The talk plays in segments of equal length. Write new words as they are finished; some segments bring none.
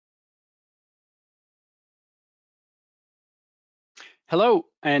Hello,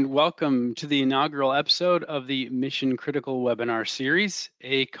 and welcome to the inaugural episode of the Mission Critical webinar series,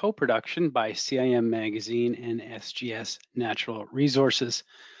 a co-production by CIM Magazine and SGS Natural Resources.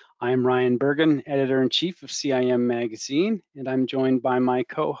 I'm Ryan Bergen, Editor-in-Chief of CIM Magazine, and I'm joined by my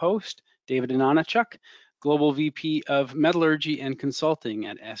co-host, David Anonychuk, Global VP of Metallurgy and Consulting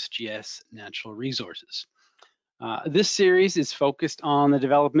at SGS Natural Resources. This series is focused on the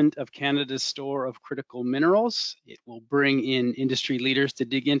development of Canada's store of critical minerals. It will bring in industry leaders to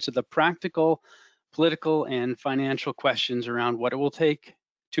dig into the practical, political, and financial questions around what it will take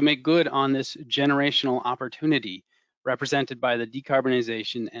to make good on this generational opportunity represented by the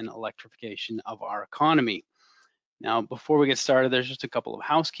decarbonization and electrification of our economy. Now, before we get started, there's just a couple of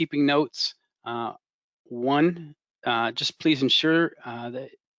housekeeping notes. One, just please ensure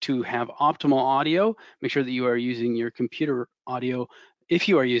that to have optimal audio, make sure that you are using your computer audio. If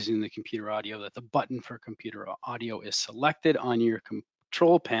you are using the computer audio, that the button for computer audio is selected on your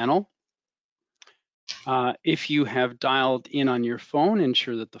control panel. If you have dialed in on your phone,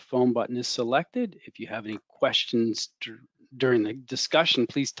 ensure that the phone button is selected. If you have any questions during the discussion,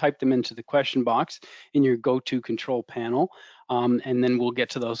 please type them into the question box in your go-to control panel, and then we'll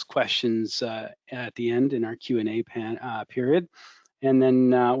get to those questions at the end in our Q&A period. And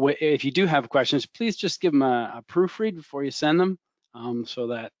then if you do have questions, please just give them a proofread before you send them so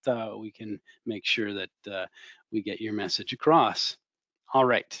that we can make sure that we get your message across. All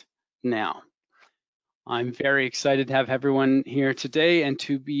right, now, I'm very excited to have everyone here today and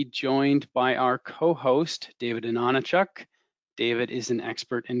to be joined by our co-host, David Anonychuk. David is an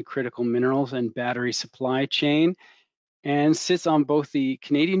expert in critical minerals and battery supply chain and sits on both the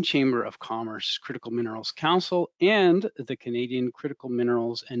Canadian Chamber of Commerce Critical Minerals Council and the Canadian Critical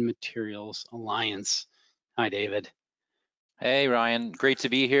Minerals and Materials Alliance. Hi, David. Hey, Ryan. Great to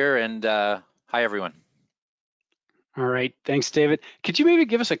be here, and hi, everyone. All right, thanks, David. Could you maybe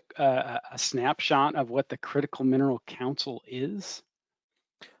give us a snapshot of what the Critical Mineral Council is?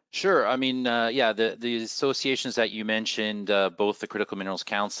 Sure. I mean, yeah, the associations that you mentioned, both the Critical Minerals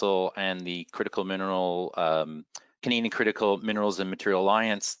Council and the Canadian Critical Minerals and Material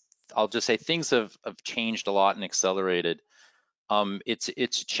Alliance, I'll just say things have changed a lot and accelerated. It's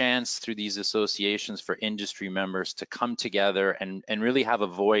a chance through these associations for industry members to come together and really have a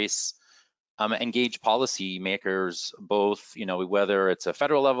voice, engage policymakers, both, whether it's a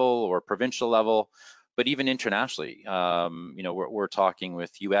federal level or provincial level, but even internationally. We're talking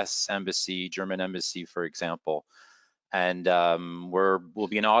with U.S. Embassy, German Embassy, for example, and we'll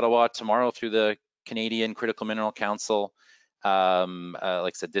be in Ottawa tomorrow through the Canadian Critical Mineral Council, like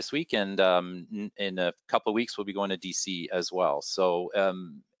I said, this week, and in a couple of weeks we'll be going to DC as well. So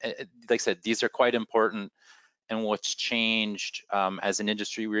like I said, these are quite important, and what's changed as an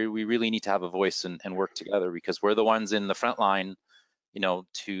industry, we really need to have a voice and work together, because we're the ones in the front line,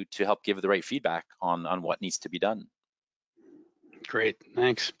 to help give the right feedback on what needs to be done. Great,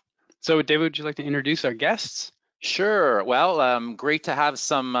 thanks. So David, would you like to introduce our guests? Sure. Well, great to have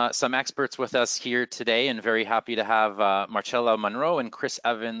some experts with us here today, and very happy to have Marcella Munro and Chris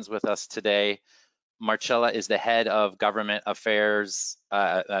Evans with us today. Marcella is the head of government affairs,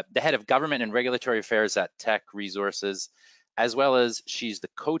 the head of government and regulatory affairs at Teck Resources, as well as she's the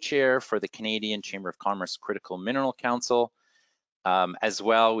co-chair for the Canadian Chamber of Commerce Critical Mineral Council. As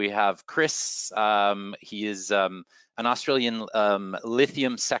well, we have Chris. He is an Australian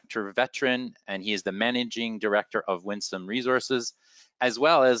lithium sector veteran, and he is the managing director of Winsome Resources, as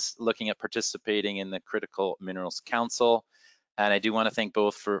well as looking at participating in the Critical Minerals Council. And I do want to thank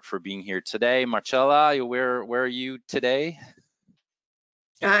both for being here today. Marcella, where are you today?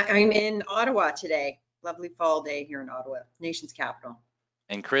 I'm in Ottawa today. Lovely fall day here in Ottawa, nation's capital.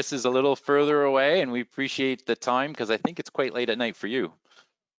 And Chris is a little further away, and we appreciate the time because I think it's quite late at night for you.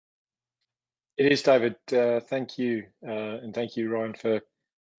 It is, David. Thank you, and thank you, Ryan, for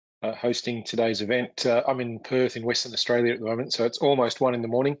hosting today's event. I'm in Perth in Western Australia at the moment, so it's almost 1 in the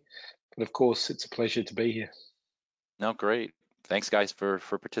morning, but of course it's a pleasure to be here. No, great. Thanks, guys, for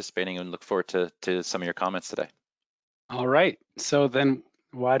participating, and look forward to some of your comments today. All right, so then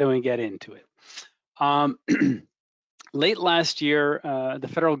why don't we get into it? Late last year, the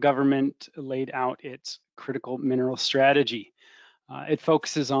federal government laid out its critical mineral strategy. It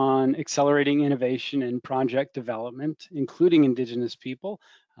focuses on accelerating innovation and project development, including Indigenous people,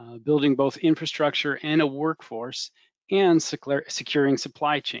 building both infrastructure and a workforce, and securing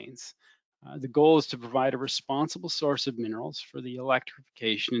supply chains. The goal is to provide a responsible source of minerals for the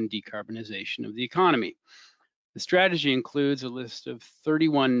electrification and decarbonization of the economy. The strategy includes a list of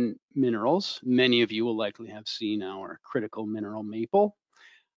 31 minerals. Many of you will likely have seen our critical mineral maple.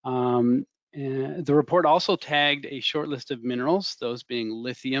 The report also tagged a short list of minerals, those being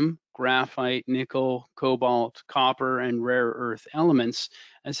lithium, graphite, nickel, cobalt, copper, and rare earth elements,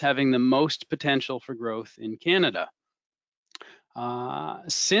 as having the most potential for growth in Canada.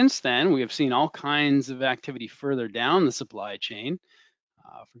 Since then, we have seen all kinds of activity further down the supply chain.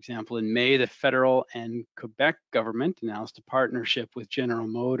 For example, in May, the federal and Quebec government announced a partnership with General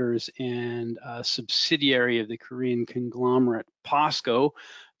Motors and a subsidiary of the Korean conglomerate POSCO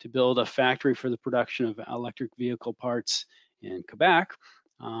to build a factory for the production of electric vehicle parts in Quebec.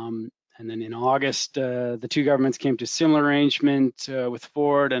 And then in August, the two governments came to a similar arrangement with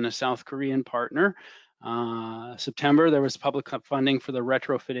Ford and a South Korean partner. September, there was public funding for the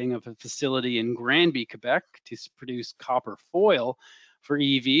retrofitting of a facility in Granby, Quebec to produce copper foil for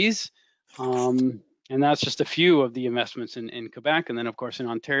EVs. And that's just a few of the investments in Quebec. And then, of course, in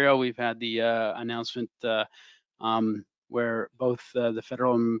Ontario, we've had the announcement where both the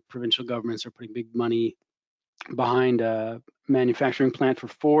federal and provincial governments are putting big money behind a manufacturing plant for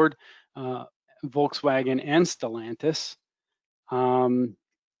Ford, Volkswagen, and Stellantis.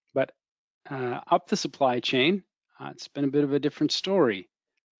 But up the supply chain, it's been a bit of a different story.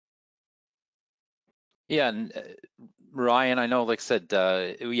 Yeah, and Ryan, I know, like I said,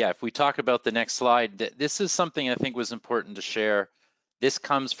 yeah, if we talk about the next slide, this is something I think was important to share. This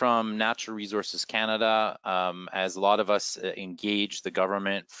comes from Natural Resources Canada, as a lot of us engage the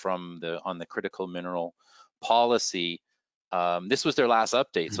government on the critical mineral policy. This was their last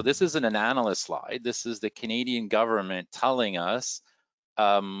update. So this isn't an analyst slide. This is the Canadian government telling us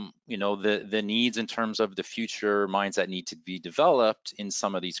you know, the needs in terms of the future mines that need to be developed in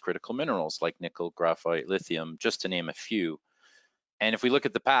some of these critical minerals like nickel, graphite, lithium, just to name a few. And if we look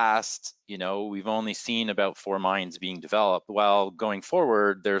at the past, you know, we've only seen about 4 mines being developed. Well, going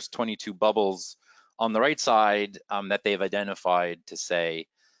forward, there's 22 bubbles on the right side that they've identified to say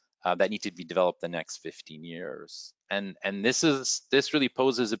that need to be developed the next 15 years. And this really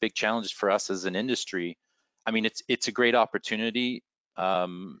poses a big challenge for us as an industry. I mean, it's a great opportunity.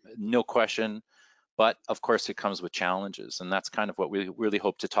 No question, but of course it comes with challenges, and that's kind of what we really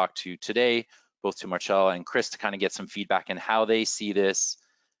hope to talk to today, both to Marcella and Chris, to kind of get some feedback on how they see this,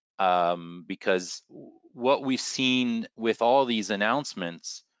 because what we've seen with all these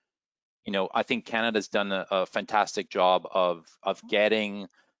announcements, you know, I think Canada's done a fantastic job of getting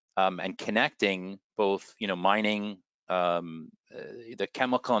and connecting both, you know, mining, the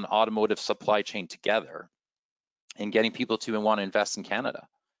chemical and automotive supply chain together, and getting people to want to invest in Canada.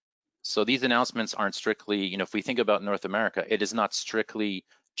 So these announcements aren't strictly, you know, if we think about North America, it is not strictly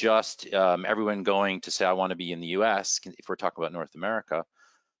just everyone going to say, I want to be in the US. If we're talking about North America,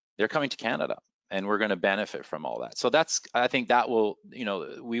 they're coming to Canada, and we're going to benefit from all that. So that's, I think that will, you know,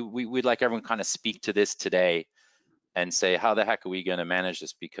 we'd like everyone kind of speak to this today and say, how the heck are we going to manage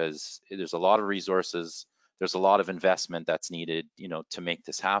this? Because there's a lot of resources, there's a lot of investment that's needed, you know, to make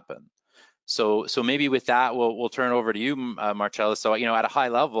this happen. So maybe with that, we'll turn over to you, Marcella. So, you know, at a high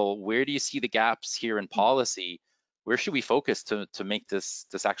level, where do you see the gaps here in policy? Where should we focus to make this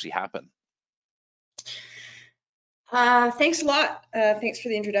actually happen? Thanks a lot. Thanks for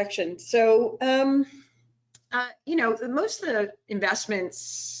the introduction. So, you know, most of the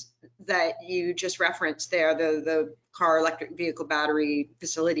investments that you just referenced there, the car electric vehicle battery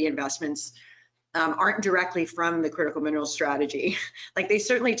facility investments, aren't directly from the critical minerals strategy. Like, they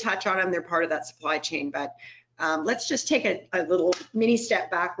certainly touch on them, they're part of that supply chain, but let's just take a little mini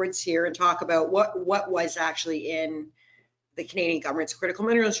step backwards here and talk about what was actually in the Canadian government's critical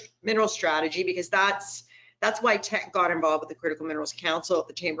minerals strategy, because that's why Teck got involved with the Critical Minerals Council at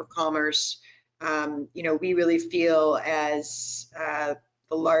the Chamber of Commerce. You know, we really feel as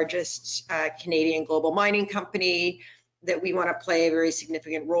the largest Canadian global mining company that we want to play a very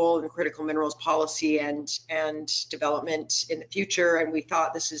significant role in critical minerals policy and development in the future, and we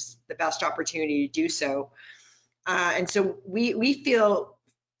thought this is the best opportunity to do so. And so we feel,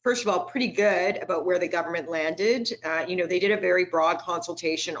 first of all, pretty good about where the government landed. You know, they did a very broad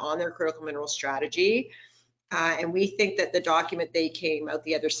consultation on their critical minerals strategy, and we think that the document they came out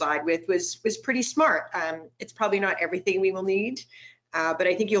the other side with was pretty smart. It's probably not everything we will need, but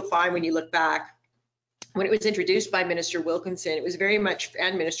I think you'll find when you look back, when it was introduced by Minister Wilkinson, it was very much,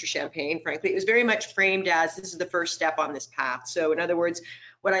 and Minister Champagne, frankly, it was very much framed as this is the first step on this path. So in other words,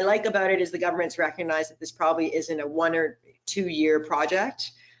 what I like about it is the government's recognized that this probably isn't a 1 or 2 year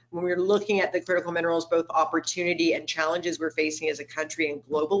project. When we're looking at the critical minerals, both opportunity and challenges we're facing as a country and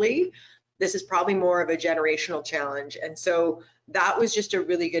globally, this is probably more of a generational challenge. And so that was just a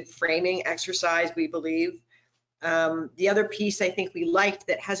really good framing exercise, we believe. The other piece I think we liked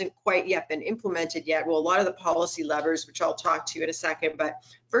that hasn't quite yet been implemented yet, well, a lot of the policy levers, which I'll talk to in a second, but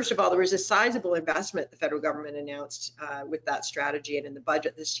first of all, there was a sizable investment the federal government announced with that strategy and in the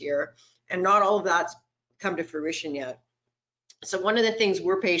budget this year, and not all of that's come to fruition yet. So one of the things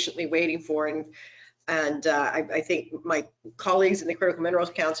we're patiently waiting for, and I think my colleagues in the Critical Minerals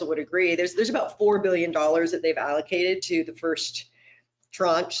Council would agree, there's about $4 billion that they've allocated to the first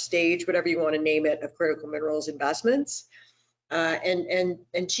tranche, stage, whatever you want to name it, of critical minerals investments.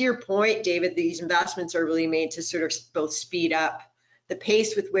 And to your point, David, these investments are really made to sort of both speed up the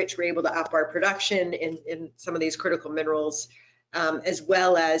pace with which we're able to up our production in some of these critical minerals, as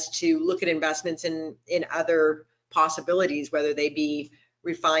well as to look at investments in other possibilities, whether they be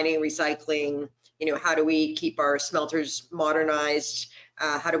refining, recycling, how do we keep our smelters modernized?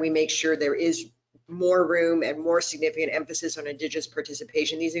 How do we make sure there is more room and more significant emphasis on Indigenous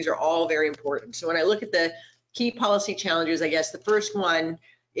participation? These things are all very important. So when I look at the key policy challenges, I guess the first one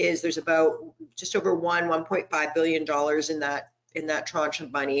is there's about just over $1.5 billion in that tranche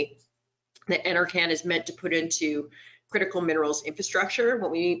of money that NRCan is meant to put into critical minerals infrastructure.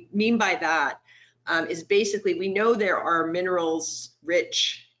 What we mean by that is basically we know there are minerals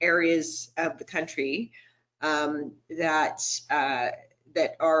rich areas of the country that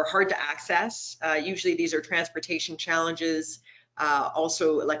are hard to access. Usually these are transportation challenges,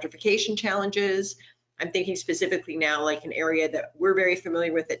 also electrification challenges. I'm thinking specifically now like an area that we're very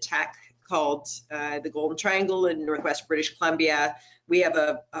familiar with at Teck called the Golden Triangle in Northwest British Columbia. We have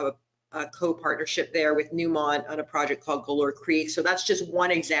a co-partnership there with Newmont on a project called Galore Creek. So that's just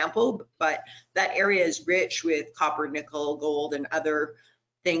one example, but that area is rich with copper, nickel, gold, and other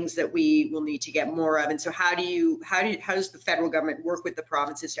things that we will need to get more of. And so how does the federal government work with the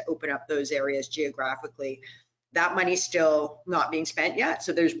provinces to open up those areas geographically? That money's still not being spent yet.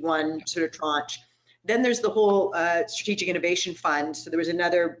 So there's one sort of tranche. Then there's the whole Strategic Innovation Fund. So there was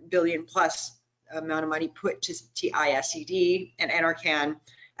another $1 billion plus amount of money put to TISCD and NRCan.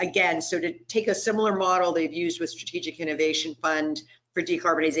 Again, so to take a similar model they've used with Strategic Innovation Fund for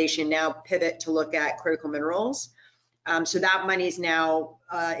decarbonization, now pivot to look at critical minerals. So that money is now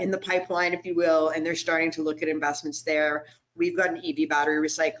in the pipeline, if you will, and they're starting to look at investments there. We've got an EV battery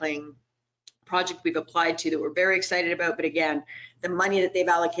recycling project we've applied to that we're very excited about. But again, the money that they've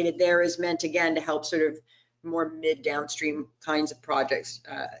allocated there is meant, again, to help sort of more mid-downstream kinds of projects.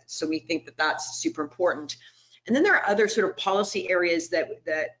 So we think that that's super important. And then there are other sort of policy areas that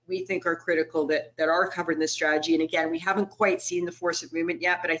we think are critical that are covered in this strategy. And again, we haven't quite seen the force of movement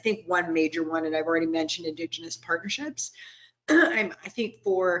yet, but I think one major one, and I've already mentioned Indigenous partnerships. I think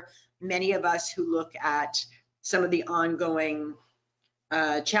for many of us who look at some of the ongoing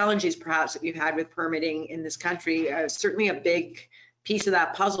challenges perhaps that we've had with permitting in this country, certainly a big piece of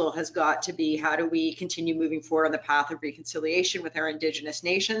that puzzle has got to be how do we continue moving forward on the path of reconciliation with our Indigenous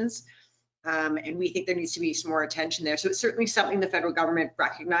nations. And we think there needs to be some more attention there. So it's certainly something the federal government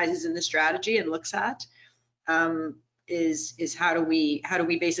recognizes in the strategy and looks at, is how do we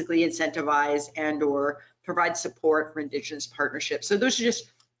basically incentivize and or provide support for Indigenous partnerships. So those are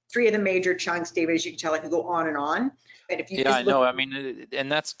just three of the major chunks, David. As you can tell, I could go on and on. But if you yeah, I know. I mean,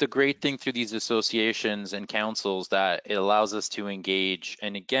 and that's the great thing through these associations and councils, that it allows us to engage.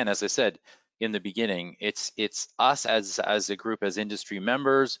 And again, as I said in the beginning, it's us as a group, as industry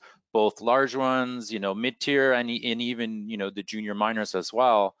members, both large ones, mid-tier, and even the junior miners as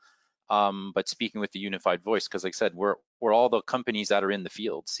well. But speaking with the unified voice, because like I said, we're all the companies that are in the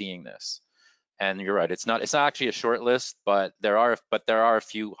field seeing this. And you're right, it's not actually a short list, but there are a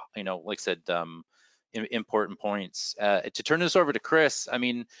few, like I said, important points. To turn this over to Chris, I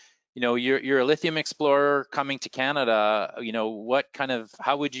mean, you're a lithium explorer coming to Canada.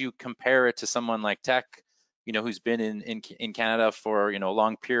 How would you compare it to someone like Teck, who's been in Canada for a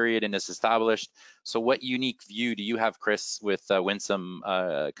long period and is established? So what unique view do you have, Chris, with Winsome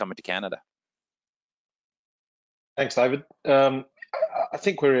coming to Canada? Thanks, David. I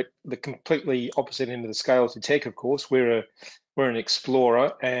think we're at the completely opposite end of the scale to Teck. Of course, we're an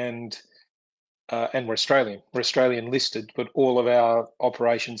explorer and we're Australian. We're Australian listed, but all of our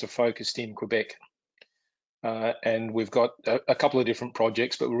operations are focused in Quebec. And we've got a couple of different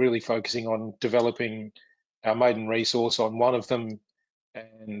projects, but we're really focusing on developing our maiden resource on one of them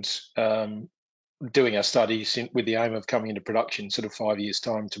and doing our studies with the aim of coming into production sort of 5 years'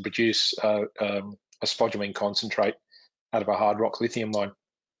 time to produce a spodumene concentrate out of a hard rock lithium mine.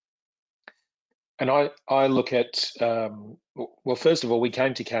 And I look at, well, first of all, we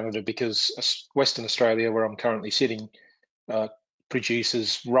came to Canada because Western Australia, where I'm currently sitting,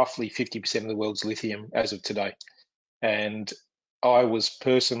 produces roughly 50% of the world's lithium as of today. And I was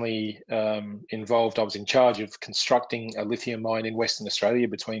personally involved. I was in charge of constructing a lithium mine in Western Australia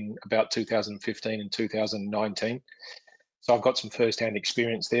between about 2015 and 2019. So I've got some first-hand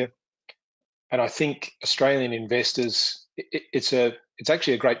experience there. And I think Australian investors, it's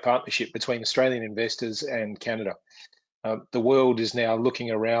actually a great partnership between Australian investors and Canada. The world is now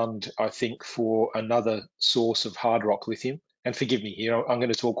looking around, I think, for another source of hard rock lithium. And forgive me here, I'm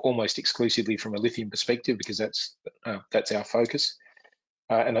going to talk almost exclusively from a lithium perspective because that's our focus.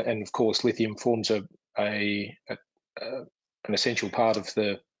 And of course, lithium forms an essential part of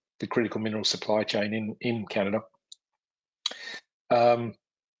the critical mineral supply chain in Canada. The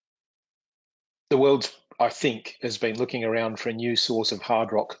world, I think, has been looking around for a new source of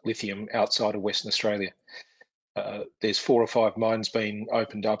hard rock lithium outside of Western Australia. There's 4 or 5 mines being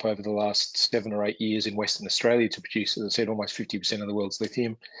opened up over the last 7 or 8 years in Western Australia to produce, as I said, almost 50% of the world's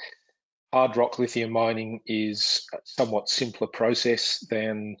lithium. Hard rock lithium mining is a somewhat simpler process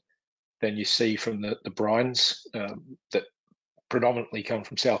than you see from the brines that predominantly come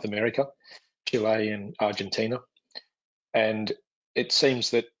from South America, Chile and Argentina. And it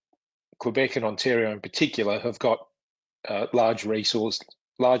seems that Quebec and Ontario in particular have got large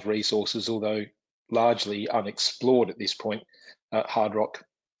resources, although largely unexplored at this point, for hard rock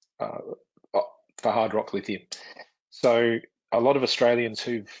lithium. So a lot of Australians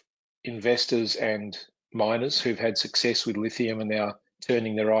investors and miners who've had success with lithium are now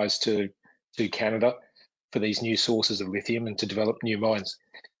turning their eyes to Canada for these new sources of lithium and to develop new mines.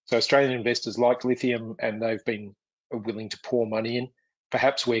 So Australian investors like lithium and they've been willing to pour money in,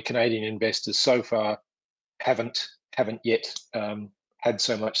 perhaps where Canadian investors so far haven't yet had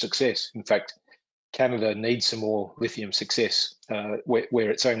so much success. In fact, Canada needs some more lithium success,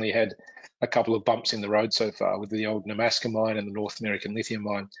 where it's only had a couple of bumps in the road so far with the old Nemaska mine and the North American lithium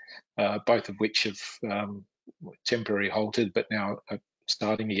mine, both of which have temporarily halted, but now are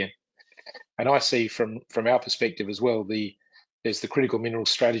starting again. And I see from our perspective as well, there's the critical mineral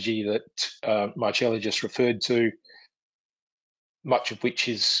strategy that Marcella just referred to, much of which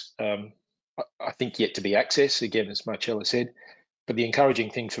is, I think, yet to be accessed, again, as Marcella said. But the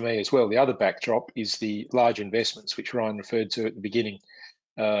encouraging thing for me as well, the other backdrop, is the large investments, which Ryan referred to at the beginning,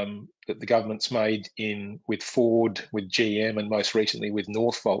 that the government's made with Ford, with GM, and most recently with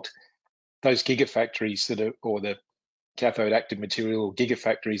Northvolt. Those gigafactories or the cathode active material or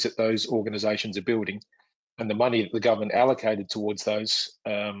gigafactories that those organisations are building, and the money that the government allocated towards those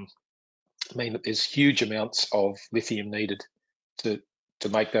mean that there's huge amounts of lithium needed to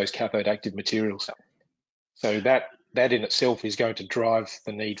make those cathode active materials. So that in itself is going to drive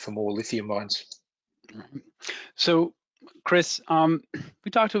the need for more lithium mines. So, Chris,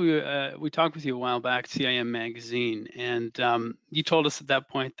 we talked with you a while back, CIM Magazine, and you told us at that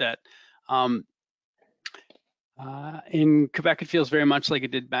point that in Quebec, it feels very much like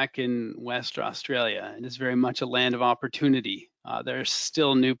it did back in West Australia. It is very much a land of opportunity. There's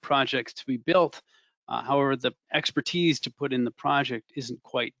still new projects to be built. However, the expertise to put in the project isn't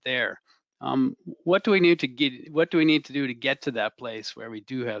quite there. What do we need to do to get to that place where we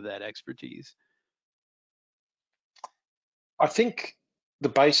do have that expertise? I think the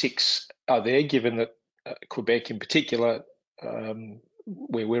basics are there, given that Quebec in particular,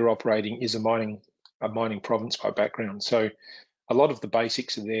 where we're operating, is a mining province by background. So a lot of the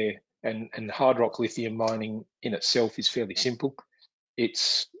basics are there, and hard rock lithium mining in itself is fairly simple.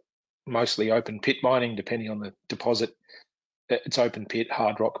 It's mostly open pit mining, depending on the deposit. It's open pit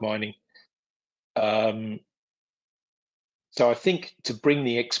hard rock mining. So I think to bring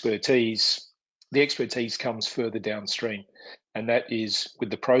the expertise comes further downstream, and that is with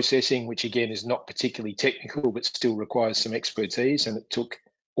the processing, which again is not particularly technical, but still requires some expertise. And it took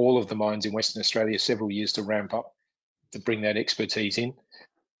all of the mines in Western Australia several years to ramp up to bring that expertise in.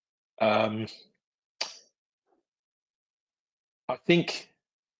 I think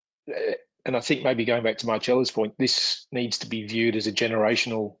maybe going back to Marcella's point, this needs to be viewed as a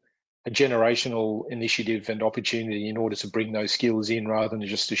generational initiative and opportunity in order to bring those skills in, rather than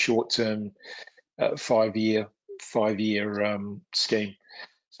just a short-term 5-year scheme.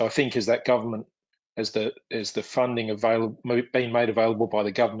 So I think as that government, as the funding being made available by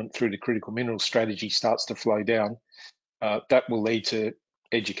the government through the critical minerals strategy starts to flow down, that will lead to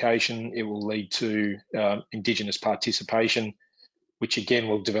education. It will lead to Indigenous participation, which again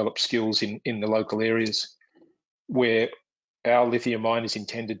will develop skills in the local areas where our lithium mine is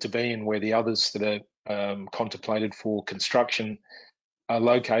intended to be, and where the others that are contemplated for construction are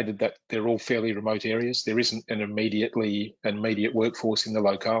located, that they're all fairly remote areas. There isn't an immediate workforce in the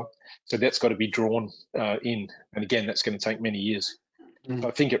locale. So that's got to be drawn in. And again, that's going to take many years. So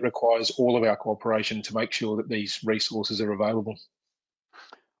I think it requires all of our cooperation to make sure that these resources are available.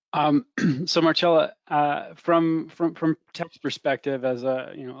 So Marcella, from Teck's perspective as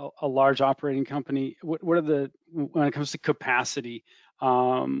a a large operating company, what are the, when it comes to capacity,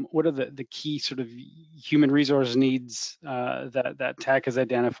 what are the key sort of human resource needs that Teck has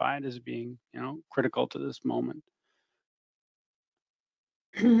identified as being critical to this moment?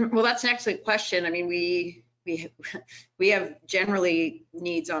 Well, that's an excellent question. I mean, we have generally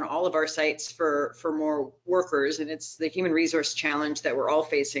needs on all of our sites for more workers, and it's the human resource challenge that we're all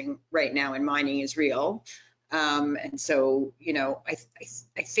facing right now in mining is real. And so,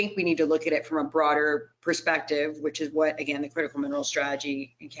 I think we need to look at it from a broader perspective, which is what, again, the critical mineral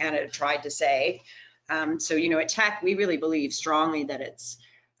strategy in Canada tried to say. So, at Teck, we really believe strongly that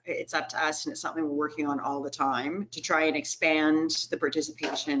it's up to us, and it's something we're working on all the time to try and expand the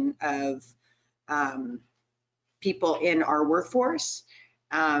participation of people in our workforce,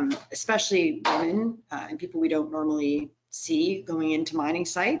 especially women and people we don't normally see going into mining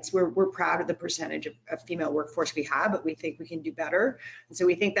sites. We're proud of the percentage of female workforce we have, but we think we can do better. And so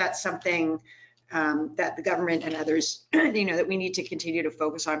we think that's something that the government and others, that we need to continue to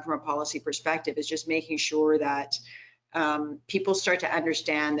focus on from a policy perspective, is just making sure that people start to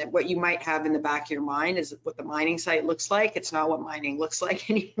understand that what you might have in the back of your mind is what the mining site looks like. It's not what mining looks like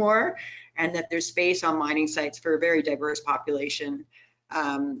anymore, and that there's space on mining sites for a very diverse population,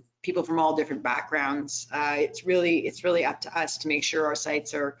 people from all different backgrounds. It's really up to us to make sure our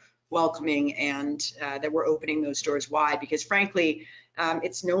sites are welcoming and that we're opening those doors wide, because frankly,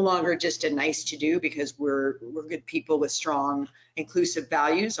 it's no longer just a nice to do because we're good people with strong inclusive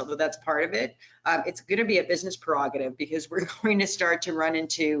values, although that's part of it. It's going to be a business prerogative because we're going to start to run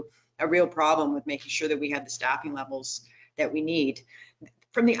into a real problem with making sure that we have the staffing levels that we need.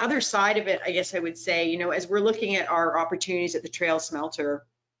 From the other side of it, I guess I would say, as we're looking at our opportunities at the Trail smelter,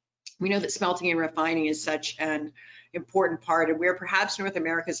 we know that smelting and refining is such an important part, and where perhaps North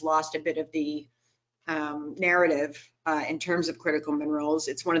America's lost a bit of the narrative in terms of critical minerals.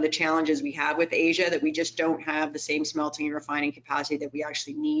 It's one of the challenges we have with Asia, that we just don't have the same smelting and refining capacity that we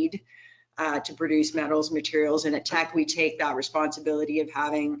actually need to produce metals, materials. And at Teck, we take that responsibility of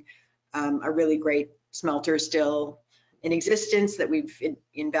having a really great smelter still in existence that we've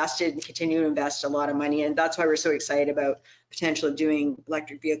invested and continue to invest a lot of money in. That's why we're so excited about potential of doing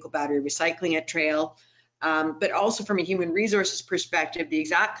electric vehicle battery recycling at Trail. But also from a human resources perspective, the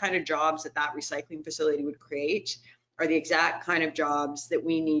exact kind of jobs that recycling facility would create are the exact kind of jobs that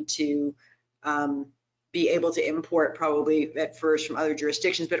we need to be able to import, probably at first from other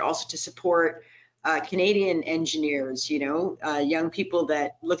jurisdictions, but also to support Canadian engineers, young people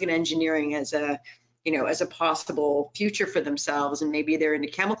that look at engineering as a possible future for themselves, and maybe they're into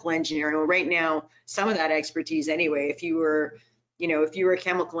chemical engineering. Well, right now, some of that expertise anyway, if you were a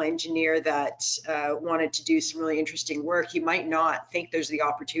chemical engineer that wanted to do some really interesting work, you might not think there's the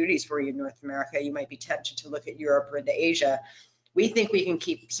opportunities for you in North America. You might be tempted to look at Europe or into Asia. We think we can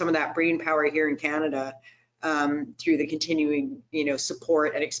keep some of that brain power here in Canada through the continuing,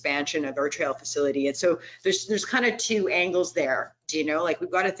 support and expansion of our Trail facility. And so there's kind of two angles there.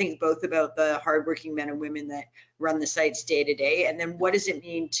 We've got to think both about the hardworking men and women that run the sites day to day, and then what does it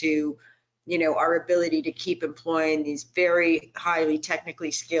mean to our ability to keep employing these very highly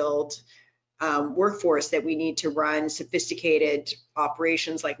technically skilled workforce that we need to run sophisticated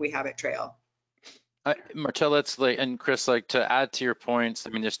operations like we have at Trail. Marcella, it's and Chris, to add to your points,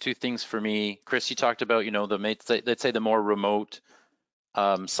 I mean, there's two things for me. Chris, you talked about, let's say the more remote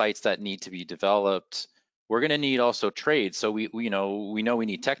sites that need to be developed. We're going to need also trades. So we know we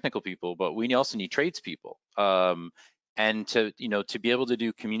need technical people, but we also need tradespeople. And to be able to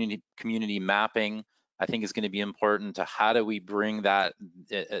do community mapping, I think is going to be important to how do we bring the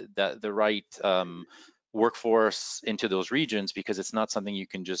right workforce into those regions, because it's not something you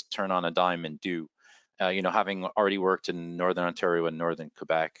can just turn on a dime and do. Having already worked in Northern Ontario and Northern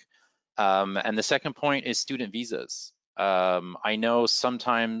Quebec. And the second point is student visas. I know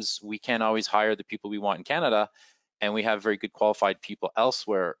sometimes we can't always hire the people we want in Canada, and we have very good qualified people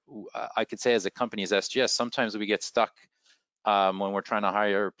elsewhere. I could say as a company, as SGS, sometimes we get stuck when we're trying to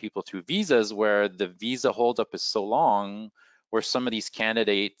hire people through visas, where the visa holdup is so long, where some of these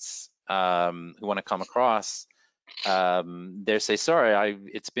candidates who want to come across, they say, sorry,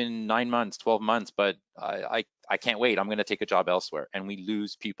 it's been 9 months, 12 months, but I can't wait. I'm going to take a job elsewhere, and we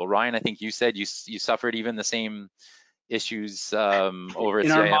lose people. Ryan, I think you said you suffered even the same issues over at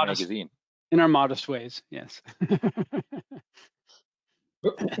CIM Magazine. In our modest ways, yes.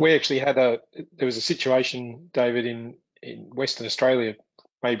 We actually had there was a situation, David, in Western Australia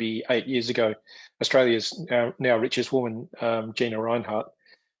maybe 8 years ago, Australia's now richest woman, Gina Rinehart,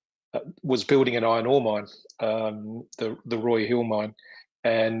 was building an iron ore mine, the Roy Hill mine,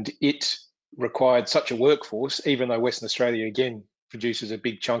 and it required such a workforce, even though Western Australia, again, produces a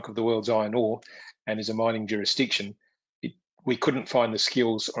big chunk of the world's iron ore and is a mining jurisdiction. We couldn't find the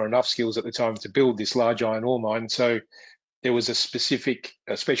skills or enough skills at the time to build this large iron ore mine. So there was a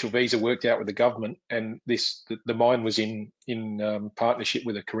special visa worked out with the government, and the mine was in partnership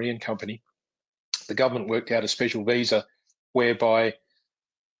with a Korean company. The government worked out a special visa whereby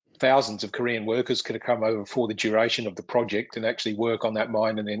thousands of Korean workers could have come over for the duration of the project and actually work on that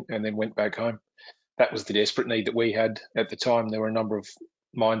mine, and then went back home. That was the desperate need that we had at the time. There were a number of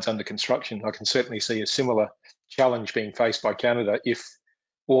mines under construction. I can certainly see a similar challenge being faced by Canada if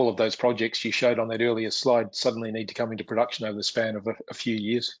all of those projects you showed on that earlier slide suddenly need to come into production over the span of a few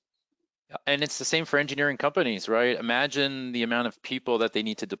years. And it's the same for engineering companies, right? Imagine the amount of people that they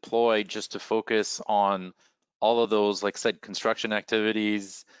need to deploy just to focus on all of those, like I said, construction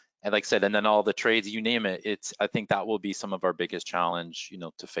activities, and like I said, and then all the trades, you name it. I think that will be some of our biggest challenge,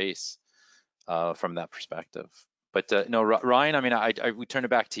 to face from that perspective. But no, Ryan, I mean, we turn it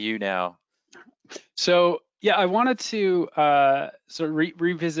back to you now. So yeah, I wanted to sort of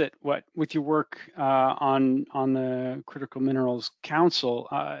revisit with your work on the Critical Minerals Council.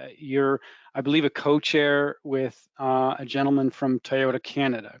 You're, I believe, a co-chair with a gentleman from Toyota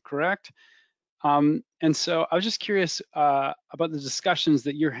Canada, correct? And so I was just curious about the discussions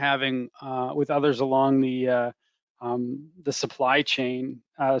that you're having with others along the supply chain,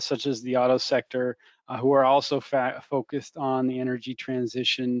 such as the auto sector, who are also focused on the energy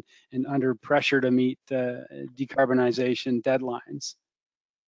transition and under pressure to meet the decarbonization deadlines.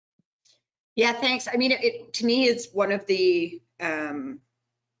 Yeah, thanks. I mean, to me, it's one of the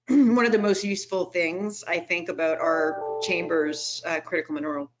most useful things I think about our chamber's Critical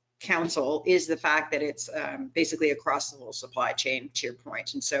Mineral Council is the fact that it's basically across the whole supply chain, to your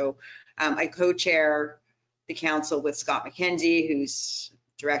point. And so I co-chair the council with Scott McKenzie, who's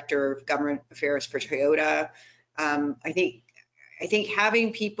Director of Government Affairs for Toyota. I think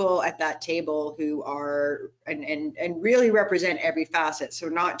having people at that table who are and really represent every facet, so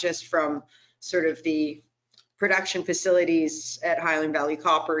not just from sort of the production facilities at Highland Valley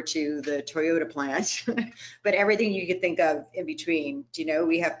Copper to the Toyota plant, but everything you could think of in between.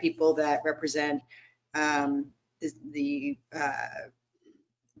 We have people that represent the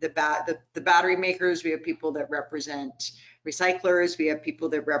battery makers. We have people that represent recyclers. We have people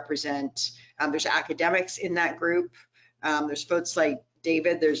that represent, there's academics in that group. There's folks like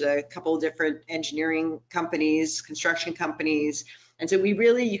David. There's a couple of different engineering companies, construction companies. And so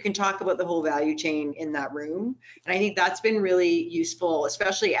you can talk about the whole value chain in that room. And I think that's been really useful,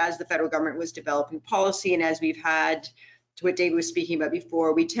 especially as the federal government was developing policy. And as we've had, to what David was speaking about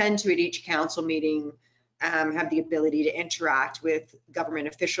before, we tend to, at each council meeting, have the ability to interact with government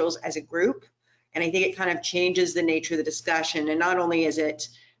officials as a group. And I think it kind of changes the nature of the discussion. And not only is it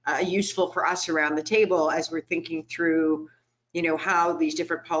useful for us around the table as we're thinking through, how these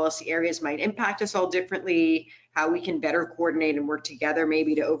different policy areas might impact us all differently, how we can better coordinate and work together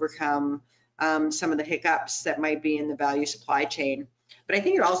maybe to overcome some of the hiccups that might be in the value supply chain. But I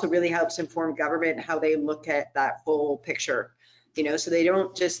think it also really helps inform government how they look at that full picture, so they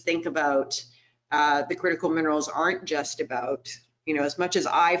don't just think about the critical minerals aren't just about, as much as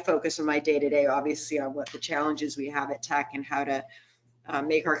I focus on my day-to-day, obviously, on what the challenges we have at Teck and how to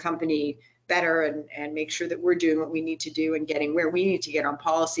make our company better and make sure that we're doing what we need to do and getting where we need to get on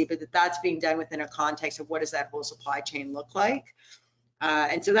policy, but that's being done within a context of what does that whole supply chain look like.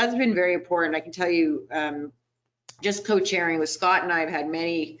 And so that's been very important. I can tell you, just co-chairing with Scott and I have had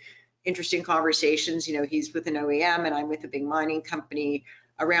many interesting conversations. He's with an OEM and I'm with a big mining company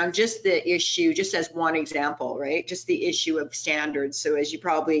around just the issue, just as one example, right? Just the issue of standards. So as you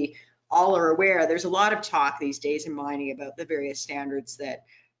probably all are aware, there's a lot of talk these days in mining about the various standards that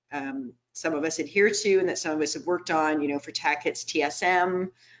some of us adhere to and that some of us have worked on. For Teck, it's TSM.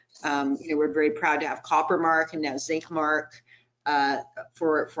 We're very proud to have Copper Mark and now Zinc Mark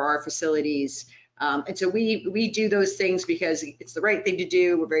for our facilities. And so we do those things because it's the right thing to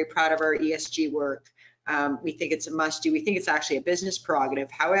do. We're very proud of our ESG work. We think it's a must do. We think it's actually a business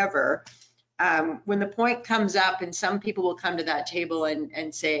prerogative. However, when the point comes up and some people will come to that table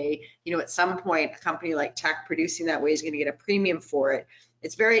and say, at some point, a company like Teck producing that way is going to get a premium for it.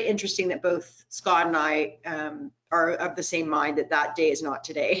 It's very interesting that both Scott and I are of the same mind that day is not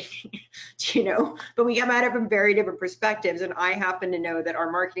today, but we come at it from very different perspectives. And I happen to know that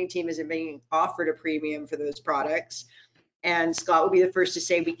our marketing team isn't being offered a premium for those products. And Scott will be the first to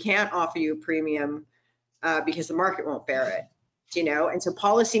say, we can't offer you a premium because the market won't bear it. you know? And so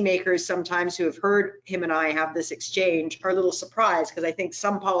policymakers sometimes who have heard him and I have this exchange are a little surprised, because I think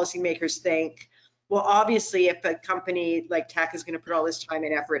some policymakers think, well, obviously, if a company like Teck is going to put all this time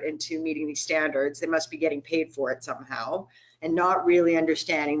and effort into meeting these standards, they must be getting paid for it somehow, and not really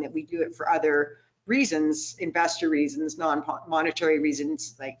understanding that we do it for other reasons, investor reasons, non-monetary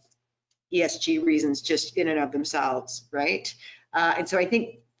reasons, like ESG reasons, just in and of themselves, right? And so I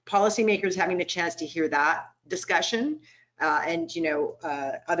think policymakers having the chance to hear that discussion and, you know,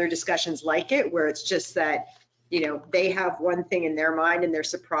 other discussions like it, where it's just that, you know, they have one thing in their mind and they're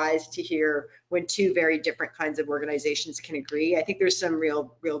surprised to hear when two very different kinds of organizations can agree. I think there's some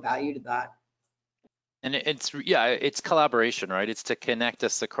real value to that. And it's collaboration, right? It's to connect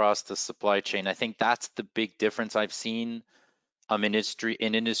us across the supply chain. I think that's the big difference I've seen in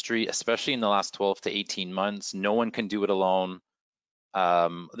industry, especially in the last 12 to 18 months. No one can do it alone.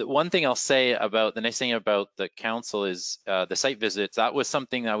 The one thing I'll say about the nice thing about the council is the site visits. That was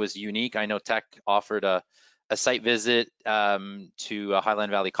something that was unique. I know Teck offered a site visit to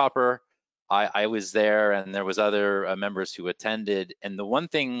Highland Valley Copper. I was there, and there was other members who attended. And the one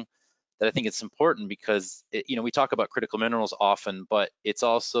thing that I think it's important, because you know, we talk about critical minerals often, but it's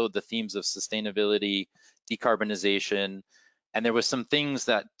also the themes of sustainability, decarbonization. And there was some things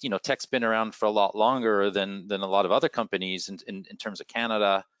that, you know, Teck's been around for a lot longer than a lot of other companies in terms of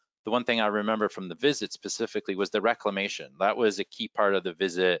Canada. The one thing I remember from the visit specifically was the reclamation. That was a key part of the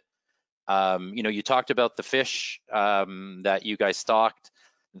visit. You know, you talked about the fish that you guys stocked,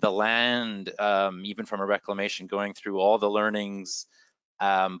 the land, even from a reclamation, going through all the learnings,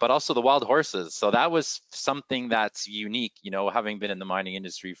 but also the wild horses. So that was something that's unique, you know, having been in the mining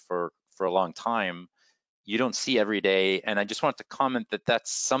industry for a long time. You don't see every day. And I just want to comment that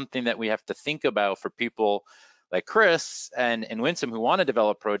that's something that we have to think about for people like Chris and Winsome who want to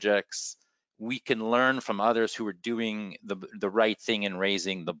develop projects. We can learn from others who are doing the right thing and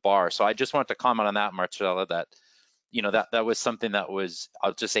raising the bar. So I just want to comment on that, Marcella, that, you know, that was something that was,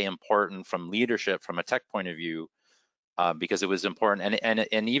 I'll just say, important from leadership, from a Teck point of view, because it was important.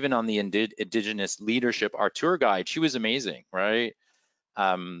 And even on the Indigenous leadership, our tour guide, she was amazing, right?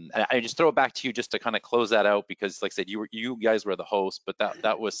 I just throw it back to you just to kind of close that out, because like I said, you guys were the host, but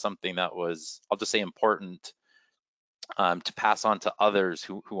that was something that was, I'll just say, important to pass on to others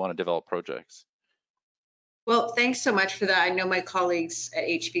who want to develop projects. Well, thanks so much for that. I know my colleagues at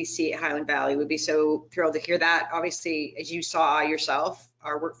HVC at Highland Valley would be so thrilled to hear that. Obviously, as you saw yourself,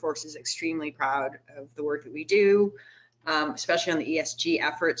 our workforce is extremely proud of the work that we do, especially on the ESG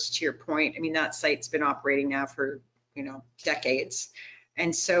efforts. To your point, I mean, that site's been operating now for, you know, decades.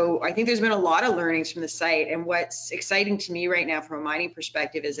 And so I think there's been a lot of learnings from the site. And what's exciting to me right now from a mining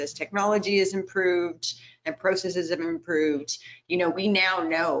perspective is, as technology has improved and processes have improved, you know, we now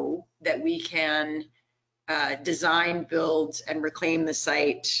know that we can design, build, and reclaim the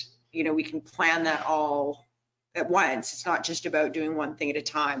site. You know, we can plan that all at once. It's not just about doing one thing at a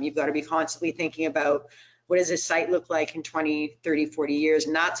time. You've got to be constantly thinking about, what does this site look like in 20, 30, 40 years?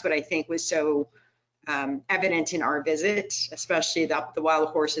 And that's what I think was so evident in our visit, especially that the wild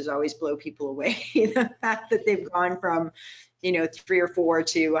horses always blow people away. The fact that they've gone from, you know, 3 or 4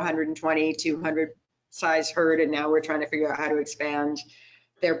 to 120, 200 size herd, and now we're trying to figure out how to expand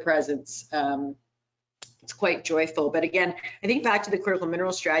their presence. It's quite joyful. But again, I think back to the critical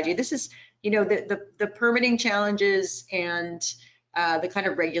mineral strategy, this is, you know, the permitting challenges and the kind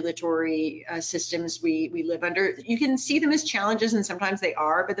of regulatory systems we live under. You can see them as challenges, and sometimes they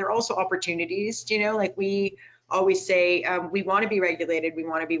are, but they're also opportunities. You know, like we always say, we want to be regulated, we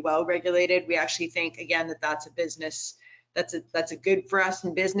want to be well regulated. We actually think, again, that that's a business, that's a good for us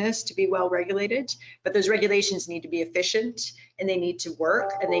in business to be well regulated, but those regulations need to be efficient, and they need to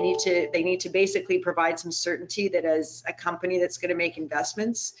work, and they need to basically provide some certainty that as a company that's going to make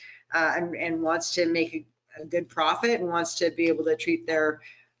investments and wants to make a good profit and wants to be able to treat their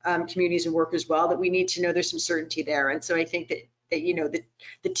communities and workers well, that we need to know there's some certainty there. And so I think that you know,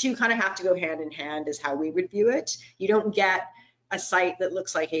 the two kind of have to go hand in hand, is how we would view it. You don't get a site that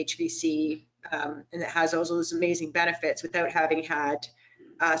looks like HVC and that has all those amazing benefits without having had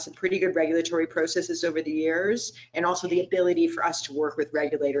some pretty good regulatory processes over the years, and also the ability for us to work with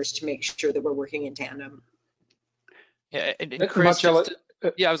regulators to make sure that we're working in tandem. Yeah, and Chris,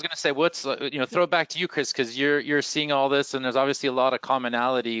 yeah, I was going to say, what's, you know, throw it back to you, Chris, because you're seeing all this, and there's obviously a lot of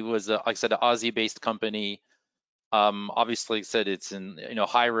commonality. Was like I said, an Aussie-based company. Obviously, like I said, it's in, you know,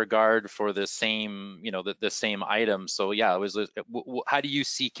 high regard for the same, you know, the same item. So yeah, it was. How do you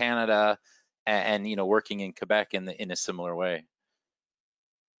see Canada and you know, working in Quebec in a similar way?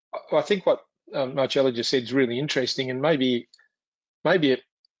 I think what Marcella just said is really interesting, and maybe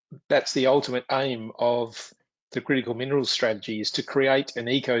that's the ultimate aim of the critical minerals strategy is to create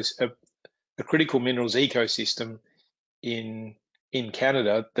a critical minerals ecosystem in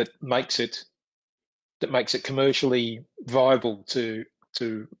Canada that makes it commercially viable to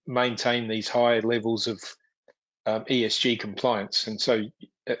maintain these high levels of ESG compliance. And so,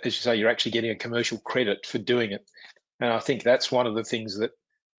 as you say, you're actually getting a commercial credit for doing it. And I think that's one of the things that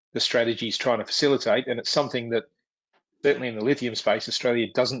the strategy is trying to facilitate. And it's something that certainly in the lithium space, Australia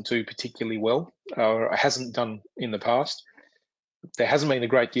doesn't do particularly well, or hasn't done in the past. There hasn't been a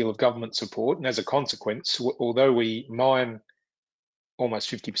great deal of government support. And as a consequence, although we mine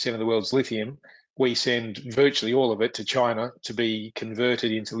almost 50% of the world's lithium, we send virtually all of it to China to be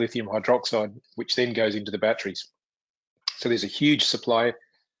converted into lithium hydroxide, which then goes into the batteries. So there's a huge supply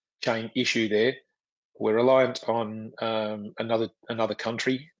chain issue there. We're reliant on another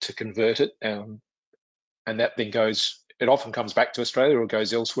country to convert it, and that then it often comes back to Australia or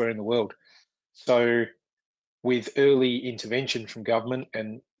goes elsewhere in the world. So with early intervention from government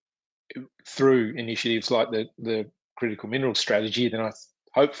and through initiatives like the critical minerals strategy, then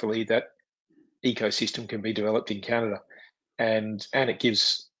hopefully that ecosystem can be developed in Canada, and it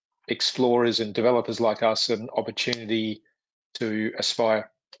gives explorers and developers like us an opportunity to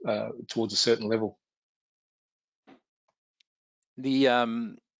aspire towards a certain level.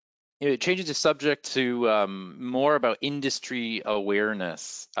 It changes the subject to more about industry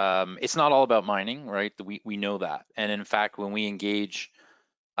awareness. It's not all about mining, right? We know that, and in fact, when we engage,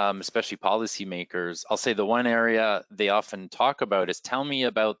 especially policymakers, I'll say the one area they often talk about is, tell me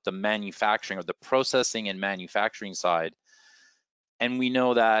about the manufacturing or the processing and manufacturing side. And we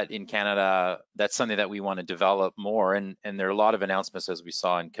know that in Canada, that's something that we want to develop more. And there are a lot of announcements, as we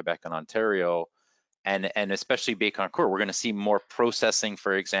saw in Quebec and Ontario, and especially Bécancour. We're going to see more processing.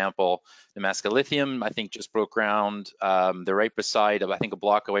 For example, the Nemaska Lithium, I think, just broke ground. They're right beside, I think, a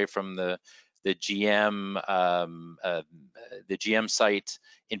block away from the GM site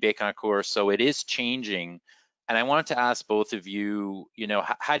in Bécancour. So it is changing. And I wanted to ask both of you,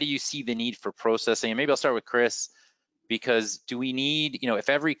 how do you see the need for processing? And maybe I'll start with Chris, because do we need, if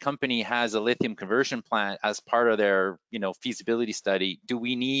every company has a lithium conversion plant as part of their, feasibility study, do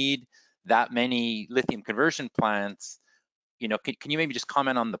we need that many lithium conversion plants? Can you maybe just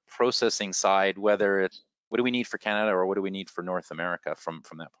comment on the processing side, what do we need for Canada or what do we need for North America from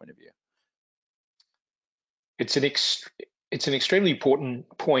that point of view? It's an extremely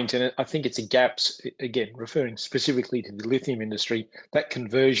important point, and I think it's a gap, again, referring specifically to the lithium industry. That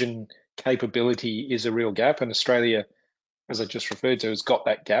conversion capability is a real gap, and Australia, as I just referred to, has got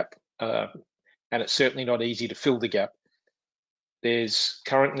that gap, and it's certainly not easy to fill the gap. There's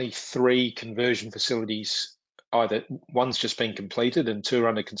currently 3 conversion facilities, either one's just been completed and 2 are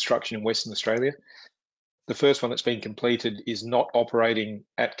under construction in Western Australia. The first one that's been completed is not operating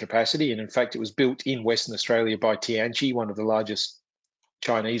at capacity, and in fact, it was built in Western Australia by Tianqi, one of the largest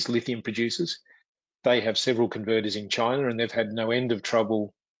Chinese lithium producers. They have several converters in China, and they've had no end of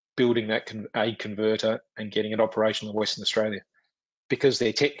trouble building that a converter and getting it operational in Western Australia. Because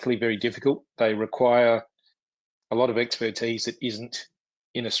they're technically very difficult, they require a lot of expertise that isn't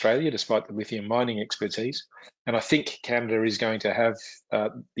in Australia, despite the lithium mining expertise. And I think Canada is going to have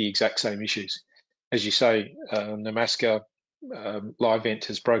the exact same issues. As you say, Nemaska Livent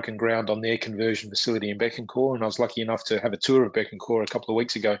has broken ground on their conversion facility in Bécancour, and I was lucky enough to have a tour of Bécancour a couple of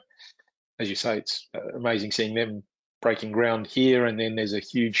weeks ago. As you say, it's amazing seeing them breaking ground here, and then there's a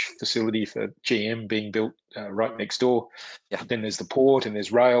huge facility for GM being built right next door. Yeah. Then there's the port and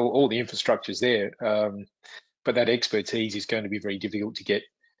there's rail, all the infrastructure's there. But that expertise is going to be very difficult to get.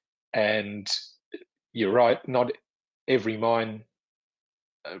 And you're right, not every mine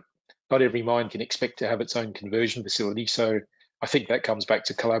can expect to have its own conversion facility. So I think that comes back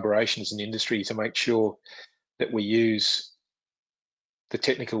to collaboration as an industry to make sure that we use the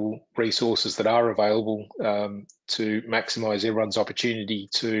technical resources that are available to maximize everyone's opportunity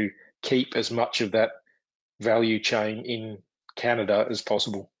to keep as much of that value chain in Canada as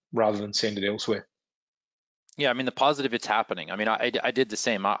possible, rather than send it elsewhere. Yeah, I mean, the positive, it's happening. I mean, I did the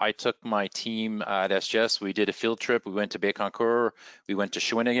same. I took my team at SGS. We did a field trip. We went to Bécancour. We went to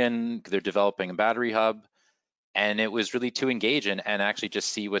Shawinigan. They're developing a battery hub. And it was really to engage and actually just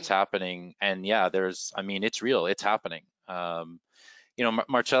see what's happening. And yeah, it's real. It's happening.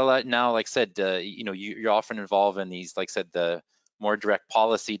 Marcella, now, like I said, you're often involved in these, like I said, the more direct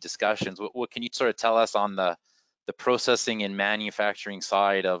policy discussions. What can you sort of tell us on the processing and manufacturing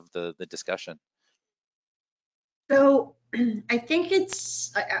side of the discussion? So I think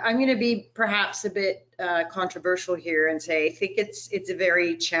I'm going to be perhaps a bit controversial here and say I think it's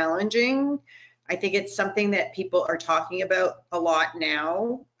very challenging. I think it's something that people are talking about a lot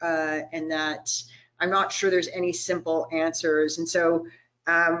now, and that I'm not sure there's any simple answers. And so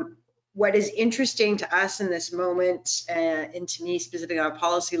what is interesting to us in this moment, and to me specifically on a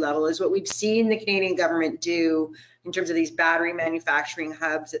policy level, is what we've seen the Canadian government do in terms of these battery manufacturing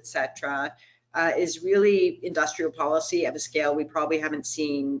hubs, et cetera, is really industrial policy of a scale we probably haven't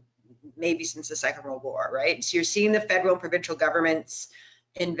seen maybe since the Second World War, right? So you're seeing the federal and provincial governments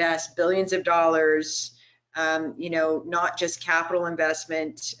invest billions of dollars, not just capital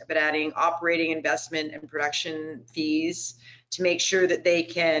investment, but adding operating investment and production fees to make sure that they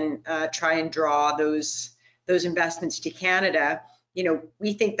can try and draw those investments to Canada.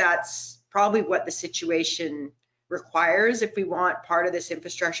 We think that's probably what the situation requires if we want part of this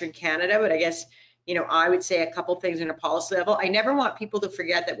infrastructure in Canada. But I guess, I would say a couple things on a policy level. I never want people to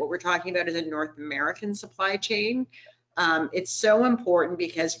forget that what we're talking about is a North American supply chain. It's so important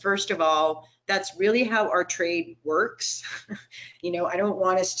because, first of all, that's really how our trade works. I don't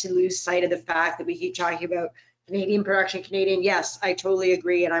want us to lose sight of the fact that we keep talking about Canadian production, Canadian. Yes, I totally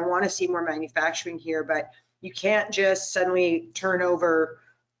agree. And I want to see more manufacturing here, but you can't just suddenly turn over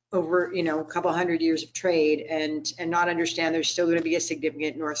a couple hundred years of trade and not understand there's still going to be a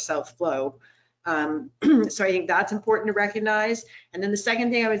significant north-south flow. So I think that's important to recognize. And then the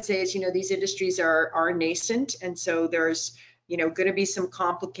second thing I would say is, these industries are nascent. And so there's, going to be some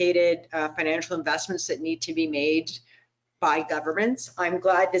complicated financial investments that need to be made by governments. I'm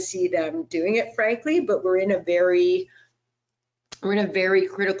glad to see them doing it, frankly, but we're in a very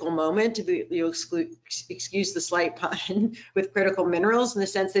critical moment, you'll excuse the slight pun, with critical minerals, in the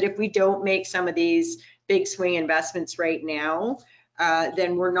sense that if we don't make some of these big swing investments right now,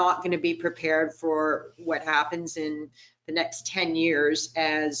 then we're not going to be prepared for what happens in the next 10 years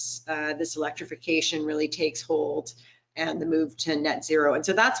as this electrification really takes hold and the move to net zero. And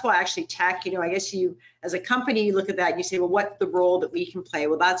so that's why actually Teck, I guess you, as a company, you look at that and you say, well, what's the role that we can play?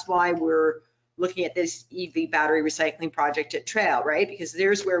 Well, that's why we're looking at this EV battery recycling project at Trail, right? Because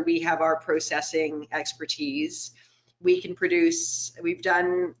there's where we have our processing expertise. We can produce, we've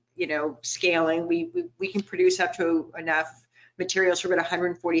done, scaling. We can produce up to enough materials for about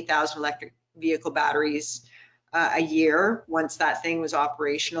 140,000 electric vehicle batteries a year once that thing was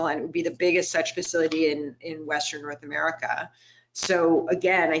operational, and it would be the biggest such facility in Western North America. So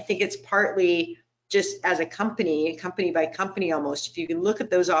again, I think it's partly just as a company by company almost, if you can look at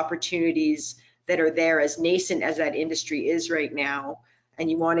those opportunities that are there, as nascent as that industry is right now,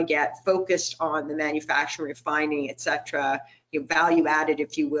 and you want to get focused on the manufacturing, refining, et cetera, value added,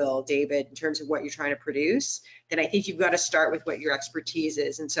 if you will, David, in terms of what you're trying to produce, then I think you've got to start with what your expertise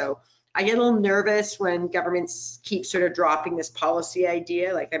is. And so I get a little nervous when governments keep sort of dropping this policy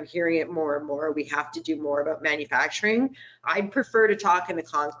idea. Like, I'm hearing it more and more. We have to do more about manufacturing. I'd prefer to talk in the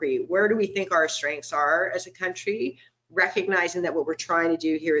concrete. Where do we think our strengths are as a country? Recognizing that what we're trying to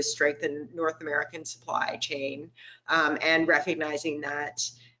do here is strengthen North American supply chain, and recognizing that,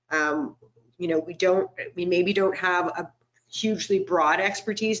 we maybe don't have a hugely broad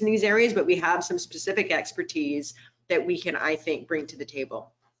expertise in these areas, but we have some specific expertise that we can, I think, bring to the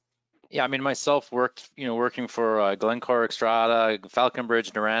table. Yeah, I mean, myself working for Glencore, Xstrata,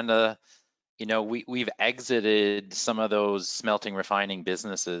 Falconbridge, Noranda, we've exited some of those smelting refining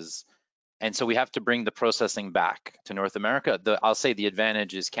businesses. And so we have to bring the processing back to North America. I'll say the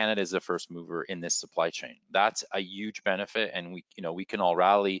advantage is Canada is the first mover in this supply chain. That's a huge benefit, and we can all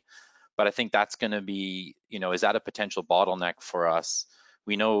rally. But I think that's going to be, is that a potential bottleneck for us?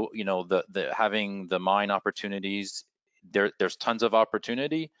 We know, having the mine opportunities, there's tons of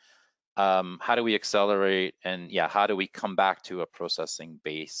opportunity. How do we accelerate, and how do we come back to a processing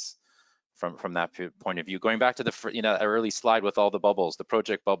base from that point of view? Going back to the early slide with all the bubbles, the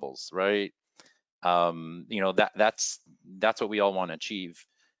project bubbles, right? That's what we all want to achieve.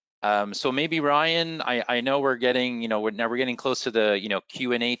 So maybe Ryan, I know we're getting, we're getting close to the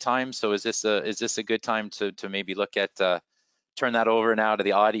Q&A time. So is this a good time to maybe look at turn that over now to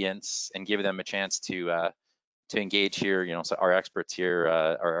the audience and give them a chance to engage here, so our experts here,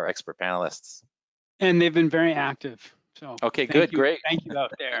 our expert panelists. And they've been very active. So okay, good, great. Thank you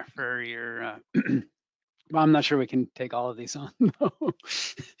out there for your. Well, I'm not sure we can take all of these on,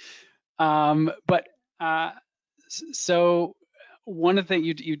 but so one of the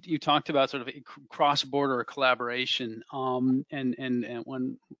things you talked about, sort of a cross-border collaboration, and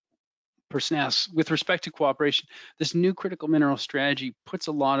one person asked, with respect to cooperation, this new critical mineral strategy puts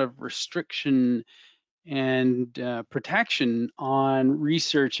a lot of restriction and protection on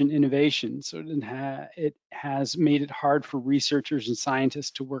research and innovation. So it has made it hard for researchers and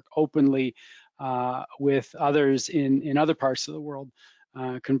scientists to work openly with others in other parts of the world.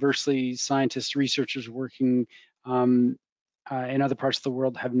 Conversely, scientists, researchers working in other parts of the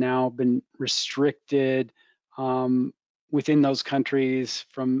world have now been restricted within those countries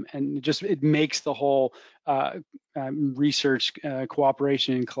and it makes the whole research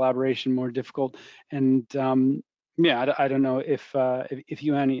cooperation and collaboration more difficult. And yeah, I don't know if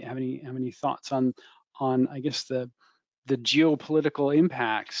you have any thoughts on I guess the geopolitical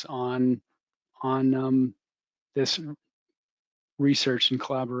impacts on this research and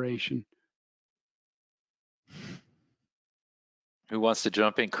collaboration. Who wants to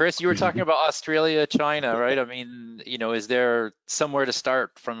jump in? Chris, you were talking about Australia, China, right? I mean, you know, is there somewhere to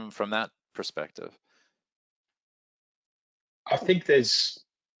start from that perspective? I think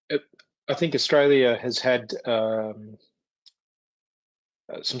Australia has had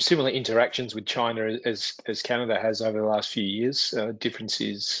some similar interactions with China as Canada has over the last few years.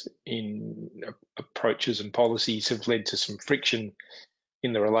 Differences in approaches and policies have led to some friction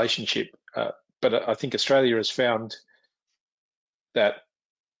in the relationship. But I think Australia has found that,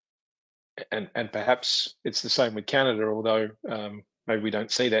 and perhaps it's the same with Canada, although maybe we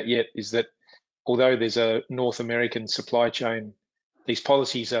don't see that yet, is that although there's a North American supply chain, these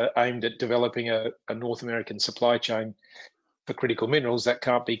policies are aimed at developing a North American supply chain for critical minerals that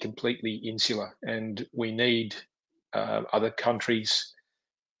can't be completely insular, and we need other countries'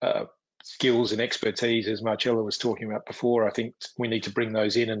 skills and expertise, as Marcella was talking about before. I think we need to bring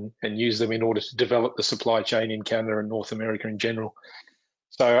those in and use them in order to develop the supply chain in Canada and North America in general.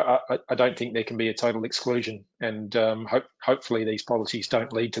 So I don't think there can be a total exclusion, and hopefully these policies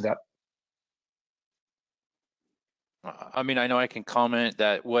don't lead to that. I mean, I know I can comment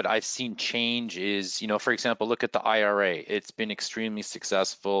that what I've seen change is, you know, for example, look at the IRA. It's been extremely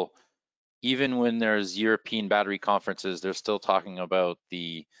successful. Even when there's European battery conferences, they're still talking about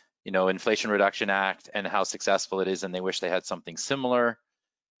the, you know, Inflation Reduction Act and how successful it is, and they wish they had something similar.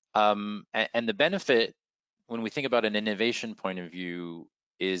 And the benefit, when we think about an innovation point of view,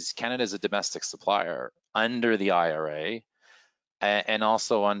 is Canada is a domestic supplier under the IRA and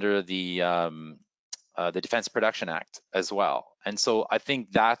also under the Defense Production Act as well. And so I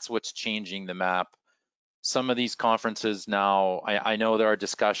think that's what's changing the map. Some of these conferences now, I know there are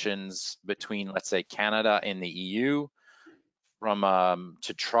discussions between, let's say, Canada and the EU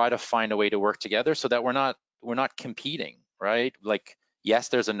to try to find a way to work together so that we're not competing, right? Like, yes,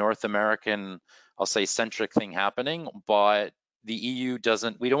 there's a North American, I'll say, centric thing happening, but the EU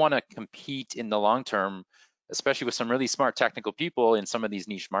we don't want to compete in the long term, especially with some really smart technical people in some of these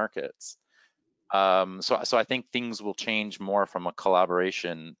niche markets. So I think things will change more from a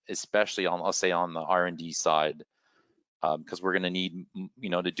collaboration, especially on, I'll say, on the R&D side, because we're going to need, you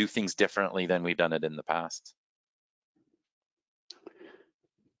know, to do things differently than we've done it in the past.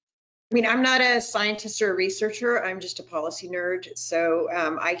 I mean, I'm not a scientist or a researcher. I'm just a policy nerd. So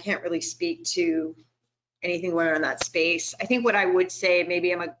I can't really speak to anything going on in that space. I think what I would say,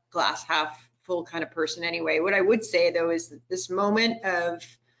 maybe I'm a glass half full kind of person anyway. What I would say, though, is that this moment of,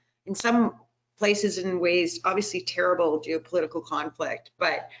 in some places and ways, obviously terrible geopolitical conflict,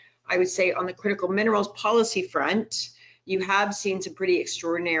 but I would say on the critical minerals policy front, you have seen some pretty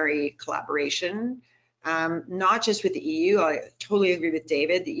extraordinary collaboration. Not just with the EU, I totally agree with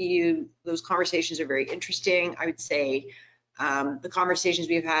David. The EU, those conversations are very interesting. I would say the conversations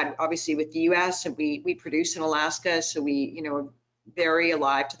we've had, obviously, with the US, and we produce in Alaska, so we, you know, are very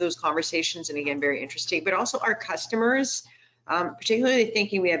alive to those conversations, and again, very interesting. But also our customers, particularly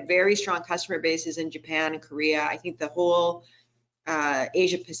thinking we have very strong customer bases in Japan and Korea. I think the whole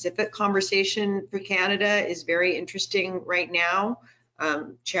Asia Pacific conversation for Canada is very interesting right now.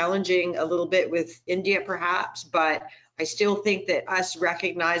 Challenging a little bit with India perhaps, but I still think that us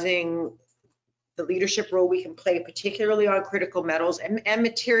recognizing the leadership role we can play, particularly on critical metals and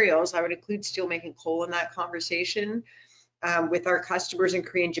materials, I would include steelmaking coal in that conversation, with our customers in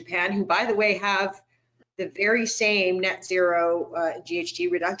Korea and Japan, who, by the way, have the very same net zero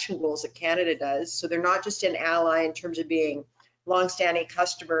GHG reduction goals that Canada does. So they're not just an ally in terms of being longstanding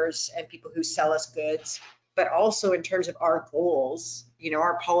customers and people who sell us goods, but also in terms of our goals, you know,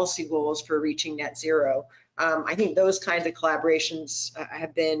 our policy goals for reaching net zero. I think those kinds of collaborations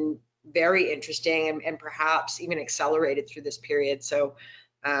have been very interesting and perhaps even accelerated through this period. So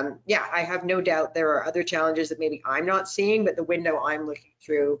yeah, I have no doubt there are other challenges that maybe I'm not seeing, but the window I'm looking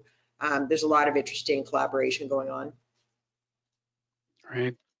through, there's a lot of interesting collaboration going on.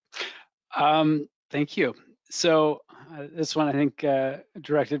 Right. Thank you. So this one I think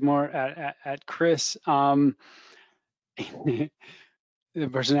directed more at Chris. The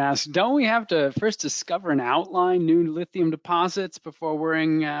person asked, don't we have to first discover and outline new lithium deposits before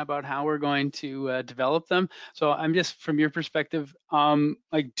worrying about how we're going to develop them? So I'm just, from your perspective,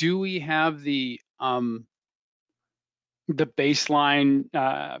 like, do we have the baseline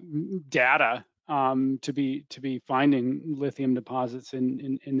data to be finding lithium deposits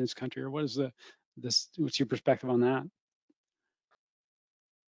in this country, or what's your perspective on that?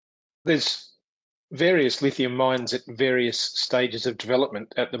 There's various lithium mines at various stages of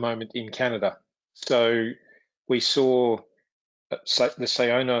development at the moment in Canada. So we saw the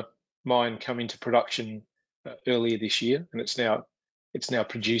Sayona mine come into production earlier this year, and it's now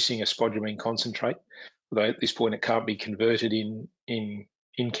producing a spodumene concentrate, although at this point it can't be converted in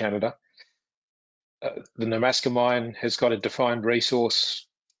Canada. The Nemaska mine has got a defined resource.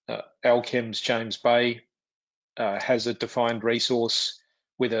 Alchem's James Bay has a defined resource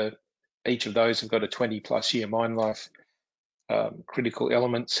with each of those have got a 20+ year mine life. Critical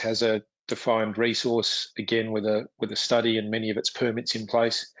Elements has a defined resource, again with a study and many of its permits in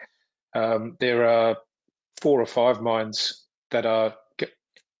place. There are 4 or 5 mines that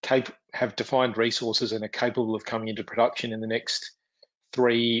have defined resources and are capable of coming into production in the next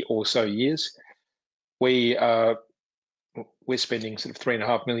 3 or so years. We're spending sort of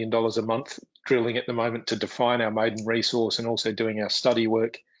 $3.5 million a month drilling at the moment to define our maiden resource and also doing our study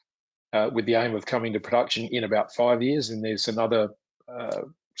work with the aim of coming to production in about 5 years. And there's another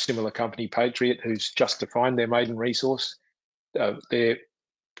similar company, Patriot, who's just defined their maiden resource. They're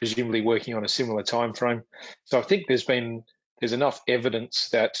presumably working on a similar time frame. So I think there's enough evidence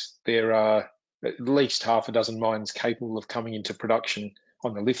that there are at least half a dozen mines capable of coming into production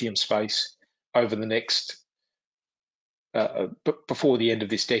on the lithium space over the next before the end of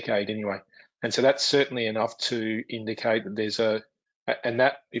this decade anyway. And so that's certainly enough to indicate that there's and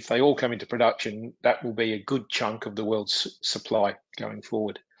that if they all come into production, that will be a good chunk of the world's supply going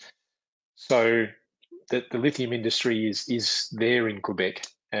forward. So the lithium industry is there in Quebec,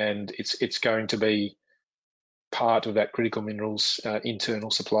 and it's going to be part of that critical minerals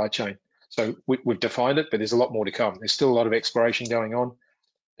internal supply chain. So we've defined it, but there's a lot more to come. There's still a lot of exploration going on.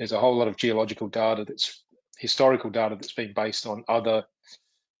 There's a whole lot of geological data historical data that's been based on other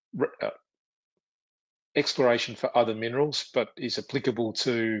exploration for other minerals, but is applicable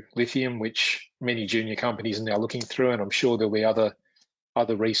to lithium, which many junior companies are now looking through, and I'm sure there'll be other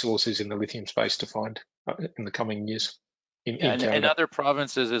resources in the lithium space to find in the coming years. And other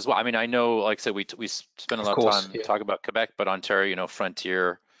provinces as well. I mean, I know, like I said, we spend a lot of time talking about Quebec, but Ontario,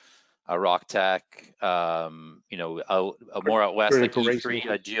 Frontier, Rock Tech, more out west, like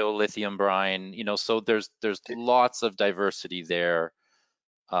E3, geolithium brine, so there's lots of diversity there.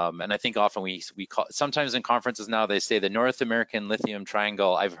 And I think often we call, sometimes in conferences now, they say the North American lithium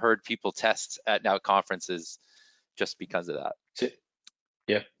triangle. I've heard people test at now conferences just because of that. That's it.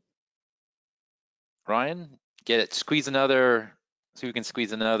 Yeah. Ryan, get it. Squeeze another, so we can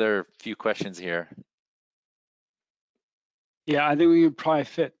squeeze another few questions here. Yeah, I think we would probably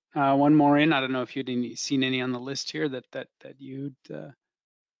fit one more in. I don't know if you'd seen any on the list here that you'd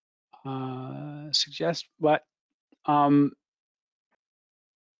suggest, but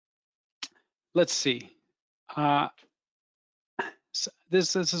let's see. So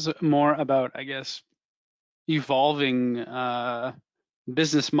this is more about, I guess, evolving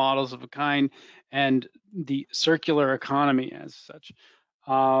business models of a kind and the circular economy as such.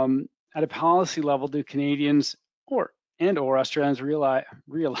 At a policy level, do Canadians or Australians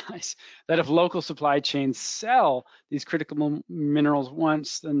realize that if local supply chains sell these critical minerals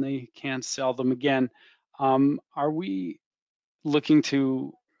once, then they can't sell them again? Are we looking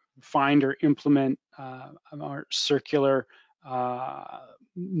to find or implement our circular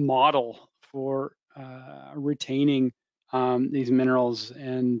model for retaining these minerals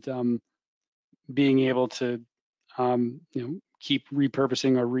and being able to keep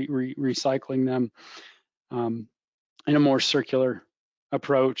repurposing or recycling them in a more circular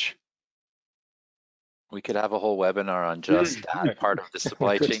approach? We could have a whole webinar on just that part of the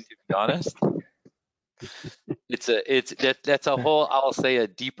supply chain, to be honest. That's a whole, I'll say, a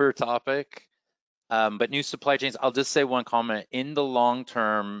deeper topic. But new supply chains, I'll just say one comment. In the long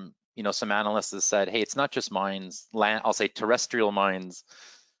term, some analysts have said, hey, it's not just mines, I'll say terrestrial mines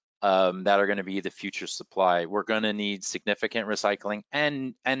that are going to be the future supply. We're going to need significant recycling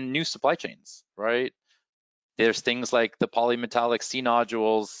and new supply chains, right? There's things like the polymetallic sea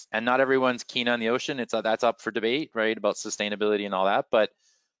nodules, and not everyone's keen on the ocean. That's up for debate, right, about sustainability and all that. But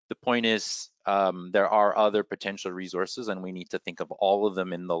the point is, there are other potential resources, and we need to think of all of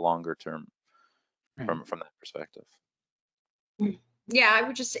them in the longer term from that perspective. Yeah, I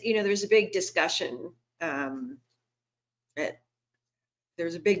would just, there's a big discussion. There's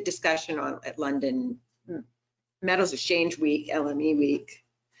a big discussion at London Metals Exchange Week, LME Week,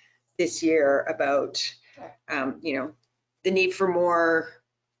 this year about, the need for more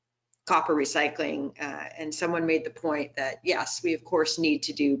copper recycling, and someone made the point that yes, we of course need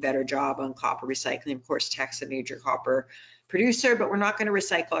to do a better job on copper recycling. Of course, Teck's a major copper producer, but we're not going to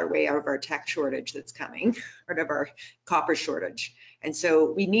recycle our way out of our Teck shortage that's coming, out of our copper shortage. And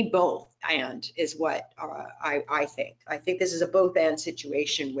so we need both, and is what I think. I think this is a both and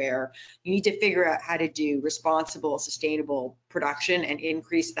situation where you need to figure out how to do responsible, sustainable production and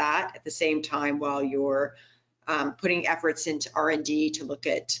increase that at the same time while you're putting efforts into R&D to look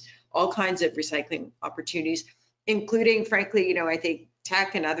at all kinds of recycling opportunities, including, frankly, I think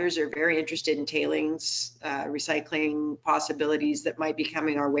Teck and others are very interested in tailings recycling possibilities that might be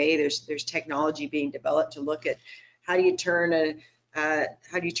coming our way. There's technology being developed to look at how do you turn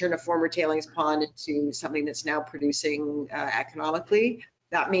a former tailings pond into something that's now producing economically.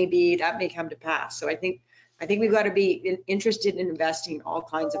 That may come to pass. So I think we've got to be interested in investing in all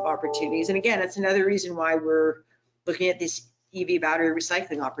kinds of opportunities. And again, it's another reason why we're looking at this EV battery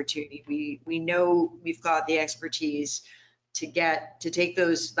recycling opportunity. We know we've got the expertise to take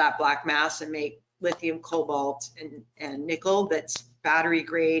that black mass and make lithium, cobalt, and nickel that's battery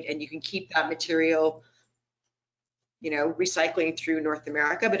grade, and you can keep that material, recycling through North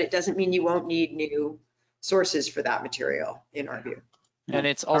America, but it doesn't mean you won't need new sources for that material, in our view. And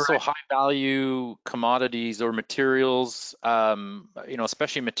it's also high value commodities or materials,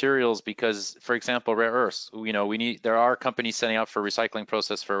 especially materials, because, for example, rare earths, there are companies setting up for recycling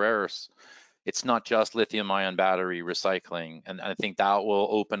process for rare earths. It's not just lithium ion battery recycling. And I think that will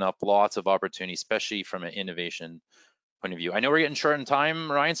open up lots of opportunities, especially from an innovation point of view. I know we're getting short in time,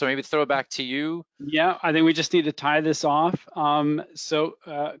 Ryan, so maybe throw it back to you. Yeah, I think we just need to tie this off. So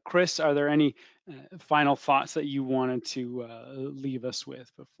Chris, are there any final thoughts that you wanted to leave us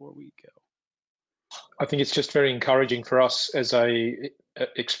with before we go? I think it's just very encouraging for us as a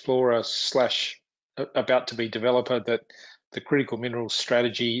explorer / about to be developer that the critical minerals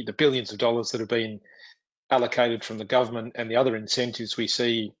strategy, the billions of dollars that have been allocated from the government and the other incentives we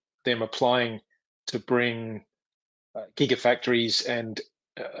see them applying to bring gigafactories and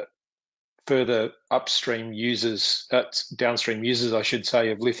further downstream users, I should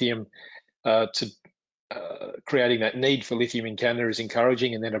say, of lithium to creating that need for lithium in Canada is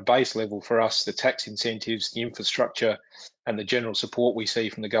encouraging. And then a base level for us, the tax incentives, the infrastructure, and the general support we see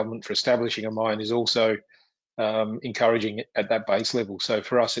from the government for establishing a mine is also encouraging at that base level. So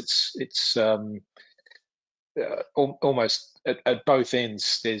for us, it's almost at both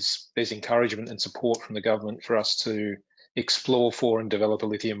ends. There's encouragement and support from the government for us to explore for and develop a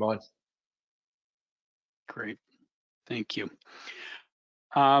lithium mine. Great, thank you.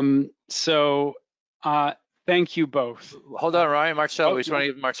 Thank you both. Hold on, Ryan, Marcella. We just want to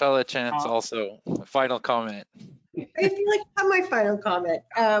give Marcella a chance also. A final comment. I feel like I have my final comment.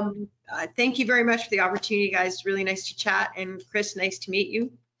 Thank you very much for the opportunity, guys. Really nice to chat. And Chris, nice to meet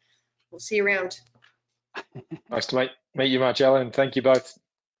you. We'll see you around. Nice to meet you, Marcella, and thank you both.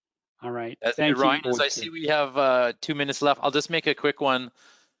 All right. Thank you, Ryan. As I see we have 2 minutes left, I'll just make a quick one.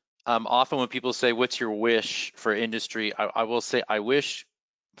 Often when people say, what's your wish for industry? I will say, I wish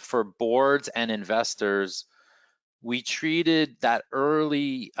for boards and investors, we treated that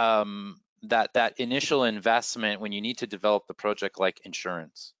early, that initial investment when you need to develop the project like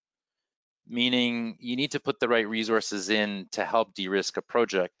insurance. Meaning you need to put the right resources in to help de-risk a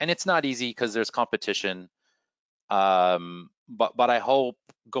project. And it's not easy because there's competition. But I hope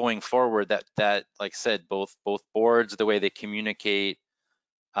going forward that like I said, both boards, the way they communicate,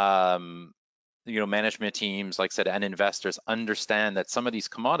 management teams, like I said, and investors understand that some of these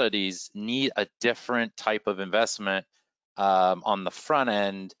commodities need a different type of investment on the front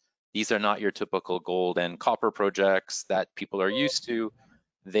end. These are not your typical gold and copper projects that people are used to.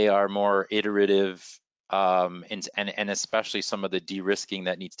 They are more iterative, and especially some of the de-risking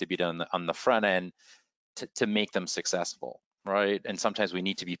that needs to be done on the front end to make them successful, right? And sometimes we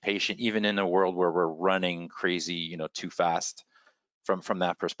need to be patient, even in a world where we're running crazy, too fast from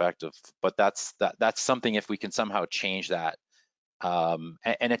that perspective. But that's something, if we can somehow change that, and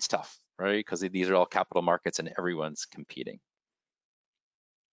it's tough, right? Because these are all capital markets and everyone's competing.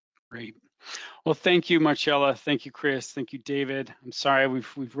 Great. Well, thank you, Marcella. Thank you, Chris. Thank you, David. I'm sorry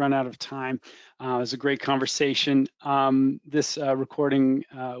we've run out of time. It was a great conversation. This recording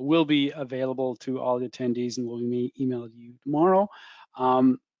will be available to all the attendees and will be emailed you tomorrow.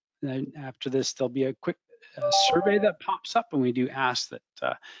 Then after this, there'll be a quick survey that pops up, and we do ask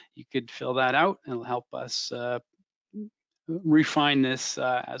that you could fill that out, and it'll help us refine this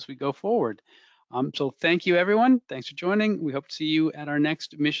as we go forward. So thank you, everyone. Thanks for joining. We hope to see you at our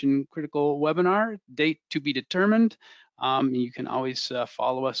next Mission Critical webinar, date to be determined. You can always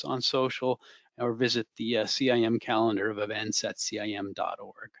follow us on social or visit the CIM calendar of events at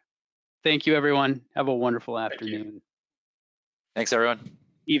cim.org. Thank you, everyone. Have a wonderful Thank you. afternoon, Thanks, everyone.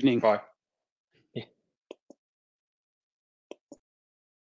 evening. Bye.